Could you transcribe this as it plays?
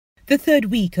The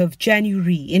third week of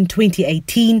January in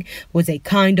 2018 was a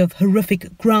kind of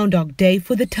horrific Groundhog Day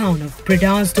for the town of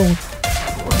Bredasdorp.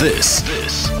 This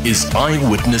is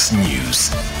Eyewitness News.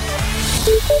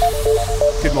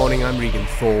 Good morning, I'm Regan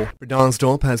Thor.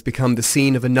 Bredasdorp has become the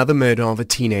scene of another murder of a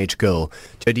teenage girl.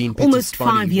 Jodine Peters' Almost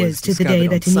body 5 years was to the day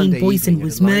that discovered on Anine Sunday Boyson evening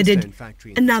was at a limestone murdered,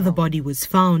 factory in another South. body was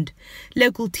found.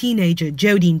 Local teenager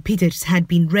Jodine Peters had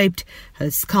been raped,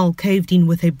 her skull caved in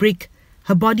with a brick,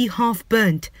 her body half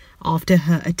burnt after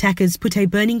her attackers put a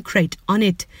burning crate on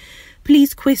it.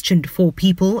 Police questioned 4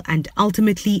 people and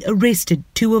ultimately arrested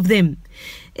 2 of them.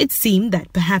 It seemed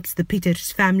that perhaps the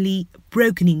Peters family,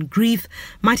 broken in grief,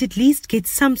 might at least get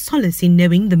some solace in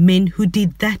knowing the men who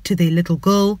did that to their little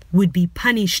girl would be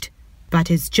punished.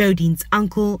 But as Jodine's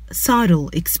uncle,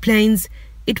 Cyril, explains,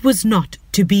 it was not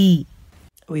to be.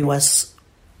 We was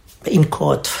in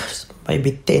court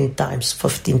maybe 10 times,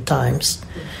 15 times.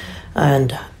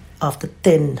 And after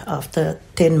 10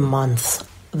 months,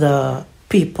 the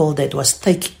people that was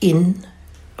taken in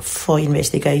for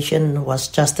investigation was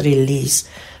just released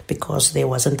because there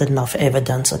wasn't enough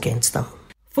evidence against them.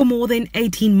 For more than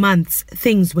 18 months,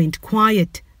 things went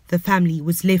quiet. The family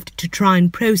was left to try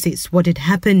and process what had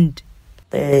happened.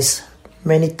 There's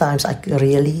many times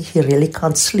he really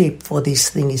can't sleep, for this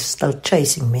thing is still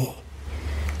chasing me.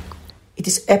 It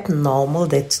is abnormal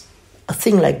that a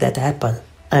thing like that happen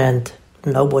and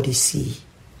nobody see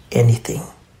anything.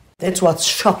 That's what's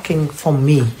shocking for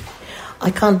me. I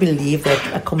can't believe that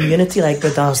a community like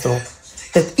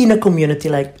Bredasdorp, that in a community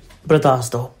like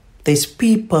Bredasdorp, there's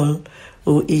people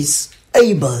who is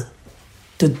able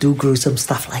to do gruesome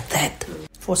stuff like that.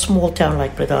 For a small town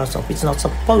like Bredasdorp, it's not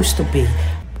supposed to be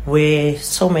where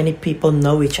so many people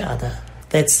know each other.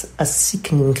 That's a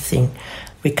sickening thing.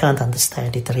 We can't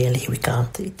understand it, really. We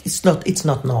can't. It's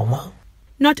not normal.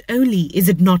 Not only is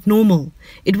it not normal,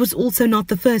 it was also not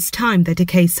the first time that a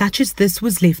case such as this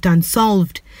was left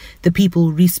unsolved, the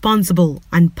people responsible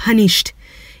unpunished.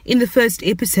 In the first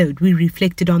episode, we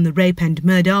reflected on the rape and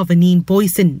murder of Anine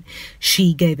Boyson.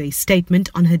 She gave a statement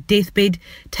on her deathbed,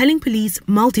 telling police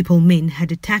multiple men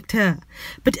had attacked her,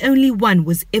 but only one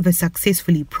was ever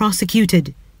successfully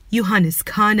prosecuted, Johannes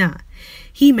Kana.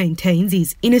 He maintains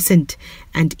he's innocent,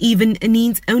 and even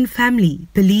Anine's own family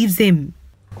believes him.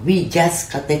 We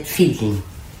just got that feeling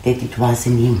that it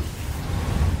wasn't him.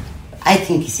 I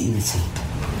think he's innocent.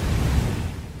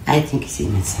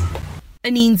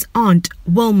 Anine's aunt,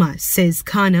 Wilma, says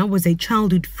Kana was a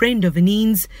childhood friend of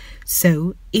Anine's,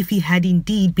 so if he had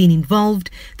indeed been involved,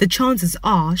 the chances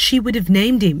are she would have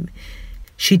named him.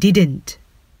 She didn't.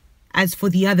 As for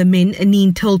the other men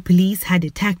Anine told police had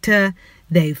attacked her,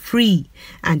 they're free,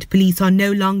 and police are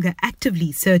no longer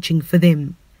actively searching for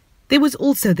them. There was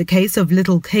also the case of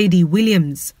little Katie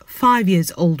Williams, 5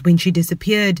 years old when she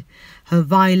disappeared, her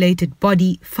violated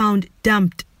body found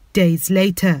dumped days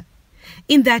later.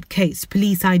 In that case,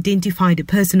 police identified a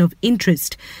person of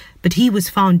interest, but he was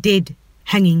found dead,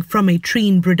 hanging from a tree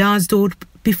in Bredasdorp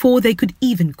before they could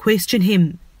even question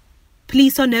him.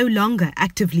 Police are no longer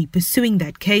actively pursuing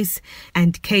that case,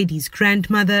 and Katie's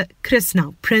grandmother,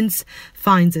 Krishna Prince,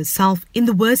 finds herself in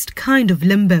the worst kind of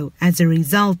limbo as a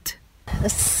result.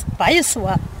 It's very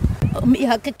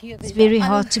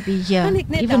hard to be here,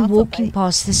 even walking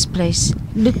past this place,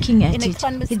 looking at it.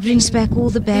 It brings back all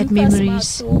the bad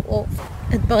memories.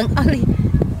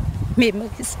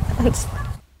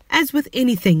 As with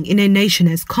anything in a nation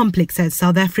as complex as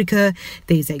South Africa,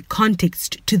 there's a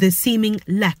context to the seeming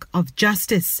lack of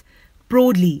justice.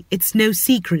 Broadly, it's no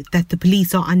secret that the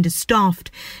police are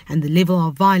understaffed, and the level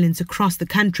of violence across the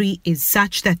country is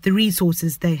such that the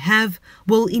resources they have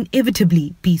will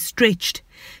inevitably be stretched.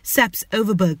 SAP's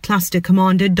Overberg Cluster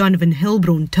Commander Donovan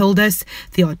Hilbron told us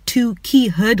there are 2 key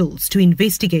hurdles to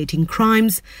investigating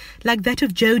crimes like that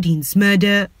of Jodine's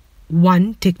murder,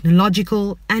 one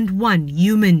technological and one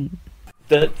human.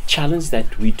 The challenge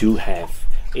that we do have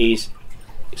is,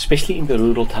 especially in the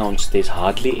rural towns, there's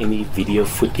hardly any video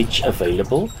footage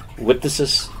available.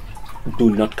 Witnesses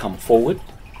do not come forward.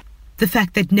 The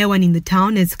fact that no one in the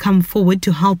town has come forward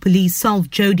to help police solve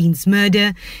Jodine's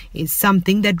murder is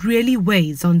something that really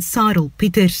weighs on Cyril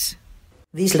Peters.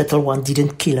 This little one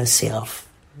didn't kill herself.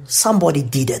 Somebody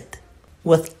did it.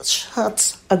 With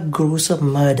such a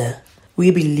gruesome murder, we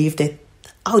believe that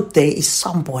out there is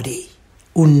somebody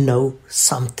who knows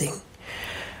something.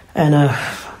 And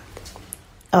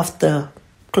after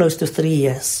close to 3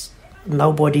 years,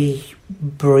 nobody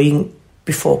bring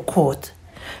before court.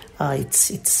 It's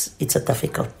a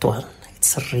difficult one.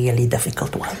 It's a really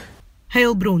difficult one.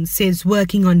 Heilbron says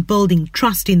working on building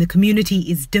trust in the community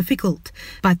is difficult,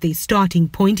 but their starting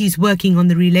point is working on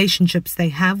the relationships they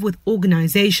have with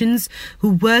organizations who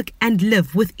work and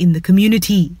live within the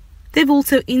community. They've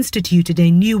also instituted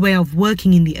a new way of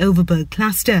working in the Overberg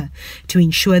cluster to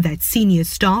ensure that senior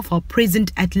staff are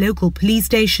present at local police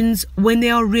stations when they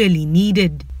are really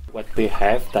needed. What we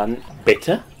have done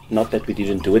better, not that we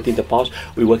didn't do it in the past,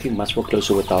 we're working much more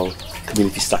closer with our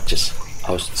community structures.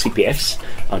 Our CPFs,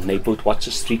 our neighborhood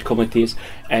watches, street committees,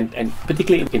 and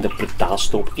particularly in the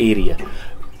Bredasdorp area,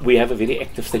 we have a very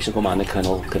active station commander,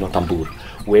 Colonel Tambour,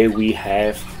 where we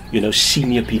have,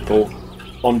 senior people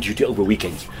on duty over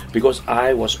weekends. Because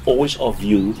I was always of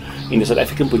view in the South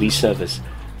African Police Service,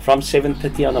 from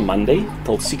 7:30 on a Monday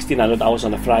till 1600 hours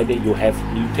on a Friday, you have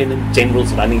lieutenant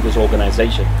generals running this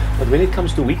organization. But when it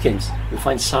comes to weekends, we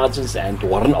find sergeants and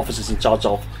warrant officers in charge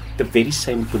of the very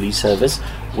same police service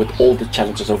with all the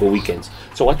challenges over weekends.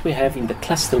 So what we have in the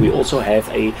cluster, we also have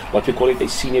what we call it a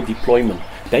senior deployment.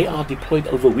 They are deployed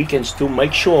over weekends to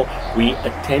make sure we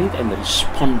attend and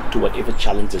respond to whatever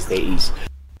challenges there is.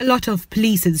 A lot of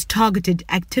police's targeted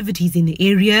activities in the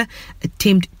area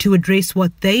attempt to address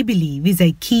what they believe is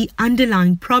a key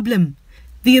underlying problem,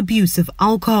 the abuse of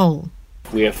alcohol.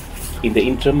 We have in the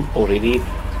interim already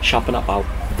sharpened up our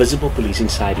visible policing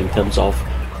side in terms of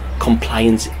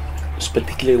compliance,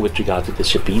 particularly with regard to the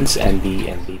shebeens and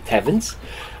the taverns,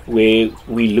 where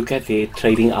we look at their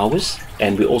trading hours,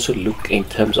 and we also look in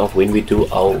terms of when we do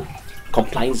our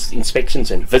compliance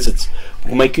inspections and visits,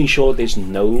 making sure there's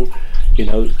no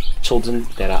children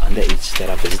that are underage that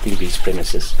are visiting these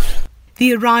premises.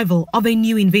 The arrival of a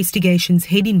new investigations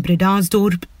head in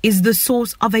Bredasdorp is the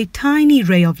source of a tiny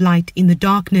ray of light in the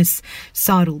darkness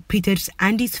Sarel Pieters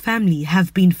and his family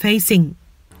have been facing.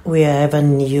 We have a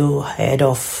new head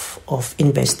of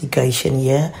investigation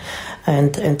here,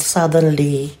 and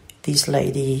suddenly this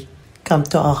lady come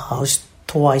to our house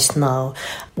twice now.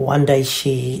 One day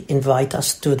she invite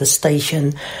us to the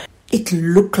station. It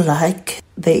looked like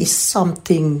there is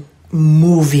something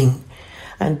moving,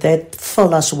 and that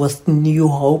fill us with new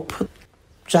hope.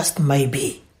 Just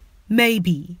maybe.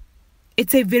 Maybe.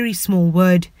 It's a very small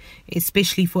word,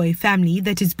 especially for a family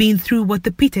that has been through what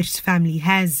the Pieters family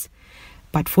has.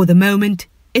 But for the moment,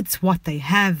 it's what they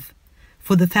have.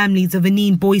 For the families of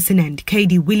Anine Boyson and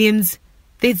Katie Williams,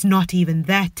 there's not even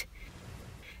that.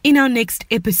 In our next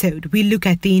episode, we look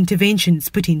at the interventions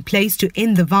put in place to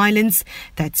end the violence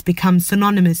that's become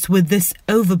synonymous with this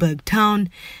Overberg town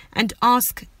and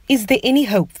ask, is there any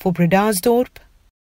hope for Bredasdorp?